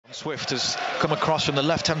Swift has come across from the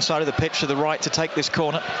left-hand side of the pitch to the right to take this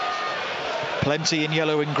corner. Plenty in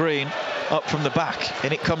yellow and green up from the back,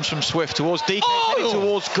 and it comes from Swift towards DK, heading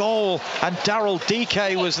towards goal, and Daryl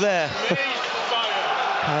DK was there.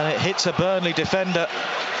 And it hits a Burnley defender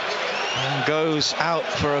and goes out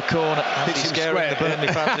for a corner. It's scaring the Burnley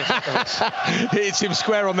fans. Hits him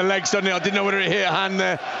square on the legs, doesn't it? I didn't know whether it hit a hand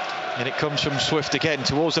there. And it comes from Swift again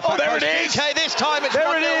towards the back. There it is! DK this time, it's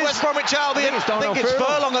 1-0 West Bromwich Albion. I think it's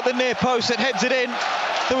Furlong at the near post that heads it in.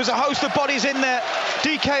 There was a host of bodies in there,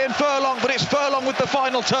 DK and Furlong, but it's Furlong with the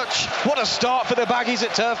final touch. What a start for the Baggies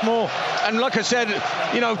at Turf Moor. And like I said,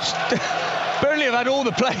 you know, Burnley have had all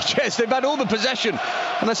the play, yes, they've had all the possession.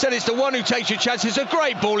 And I said it's the one who takes your chance. It's a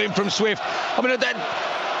great ball in from Swift. I mean,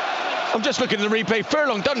 I'm just looking at the replay.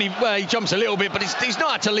 Furlong doesn't he? Well, he jumps a little bit, but he's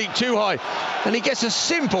not had to leap too high. And he gets a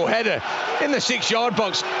simple header in the 6-yard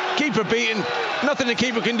box. Keeper beaten. Nothing the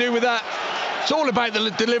keeper can do with that. It's all about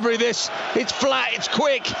the delivery. This. It's flat. It's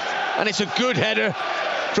quick, and it's a good header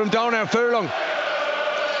from Darnell Furlong.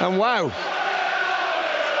 And wow.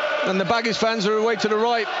 And the Baggies fans are away to the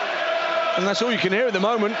right, and that's all you can hear at the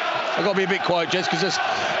moment. I've got to be a bit quiet, Jess, because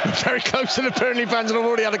we're very close to the Burnley fans, and I've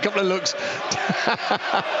already had a couple of looks.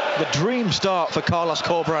 The dream start for Carlos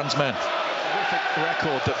Corberán's men. Terrific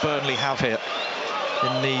record that Burnley have here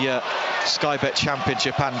in the Sky Bet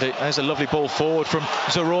Championship, and there's a lovely ball forward from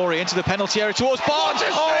Zaroury into the penalty area towards Barnes.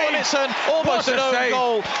 And it's almost an own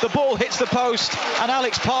goal. The ball hits the post, and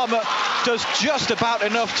Alex Palmer does just about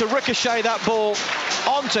enough to ricochet that ball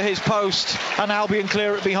onto his post, and Albion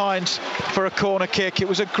clear it behind for a corner kick. It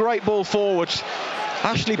was a great ball forward.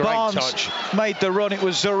 Ashley Barnes made the run. It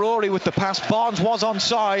was Zaroury with the pass. Barnes was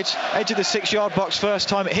onside, edge of the 6-yard box first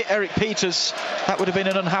time. It hit Eric Peters. That would have been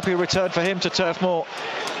an unhappy return for him to Turf Moor.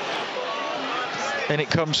 And it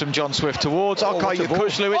comes from John Swift towards Okay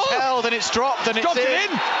Kushlu. It's held and it's dropped and it's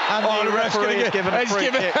in. And the referee has given a free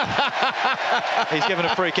kick. He's given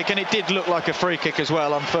a free kick, and it did look like a free kick as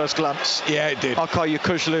well on first glance. Yeah, it did. Okay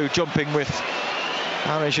Kushlu jumping with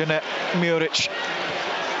Janet Muric.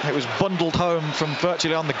 It was bundled home from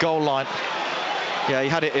virtually on the goal line. Yeah, he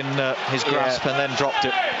had it in his grasp and then dropped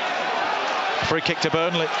it. Free kick to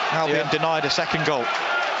Burnley. Albion denied a second goal.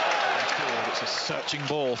 It's a searching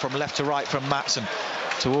ball from left to right from Matson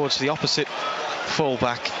towards the opposite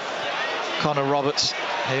full-back, Connor Roberts.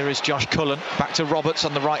 Here is Josh Cullen, back to Roberts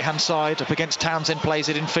on the right-hand side, up against Townsend, plays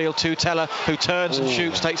it in field to Tella, who turns and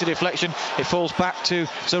shoots, takes a deflection. It falls back to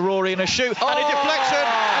Zaroury and a shoot, and a deflection,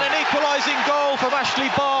 and an equalising goal from Ashley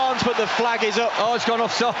Barnes, but the flag is up. It's gone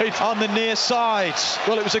offside. On the near side.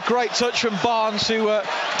 Well, it was a great touch from Barnes, who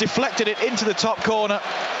deflected it into the top corner.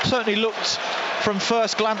 Certainly looked from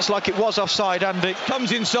first glance like it was offside, Andy.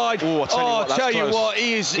 Comes inside. I'll tell you what,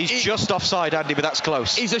 he's just offside, Andy, but that's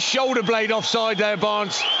close. He's a shoulder blade offside there,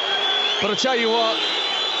 Barnes. But I'll tell you what,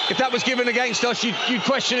 if that was given against us, you'd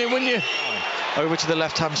question it, wouldn't you? Over to the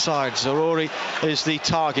left-hand side. Zaroury is the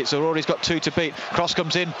target. Zaroury's got 2 to beat. Cross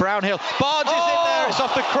comes in. Brownhill. Barnes is in there. It's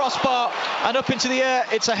off the crossbar and up into the air.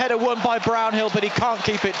 It's a header won by Brownhill, but he can't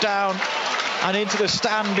keep it down. And into the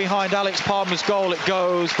stand behind Alex Palmer's goal it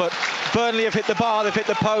goes. But Burnley have hit the bar, they've hit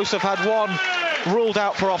the post, have had one ruled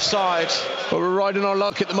out for offside. But we're riding our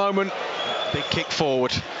luck at the moment. Big kick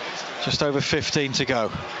forward. Just over 15 to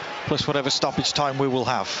go. Plus whatever stoppage time we will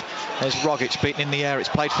have. There's Rogic beaten in the air. It's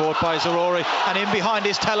played forward by Zaroury. And in behind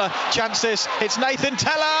is Tella. Chances. It's Nathan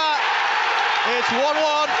Tella. It's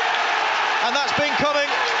 1-1. And that's been coming.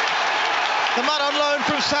 The man on loan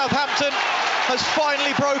from Southampton has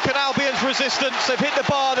finally broken Albion's resistance. They've hit the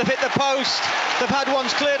bar, they've hit the post, they've had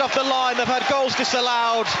ones cleared off the line, they've had goals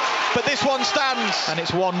disallowed, but this one stands. And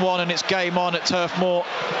it's 1-1 and it's game on at Turf Moor.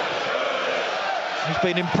 He's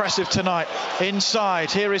been impressive tonight.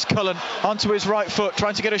 Inside, here is Cullen onto his right foot,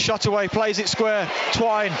 trying to get a shot away, plays it square.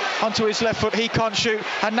 Twine onto his left foot, he can't shoot,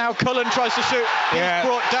 and now Cullen tries to shoot. He's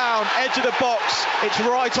brought down, edge of the box. It's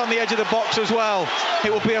right on the edge of the box as well.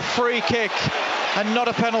 It will be a free kick and not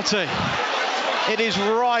a penalty. It is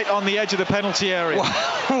right on the edge of the penalty area.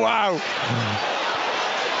 Wow.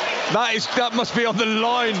 That must be on the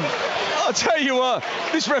line. I'll tell you what,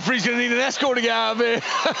 this referee's going to need an escort to get out of here.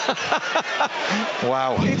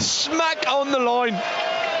 Wow. It's smack on the line.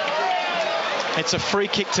 It's a free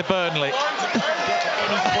kick to Burnley. You can't get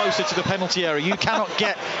any closer to the penalty area. You cannot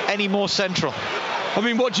get any more central. I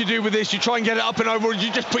mean, what do you do with this? You try and get it up and over, or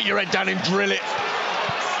you just put your head down and drill it?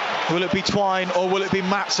 Will it be Twine or will it be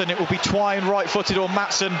Matson? It will be Twine right-footed or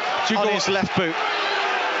Matson on his left boot.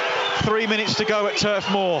 3 minutes to go at Turf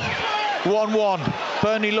Moor. 1-1.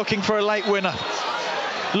 Burnley looking for a late winner.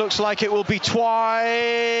 Looks like it will be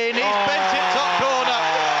Twine. He's bent it top corner.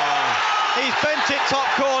 He's bent it top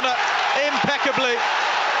corner impeccably,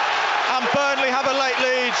 and Burnley have a late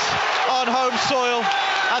lead on home soil,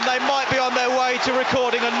 and they might be on their way to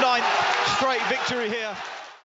recording a 9th straight victory here.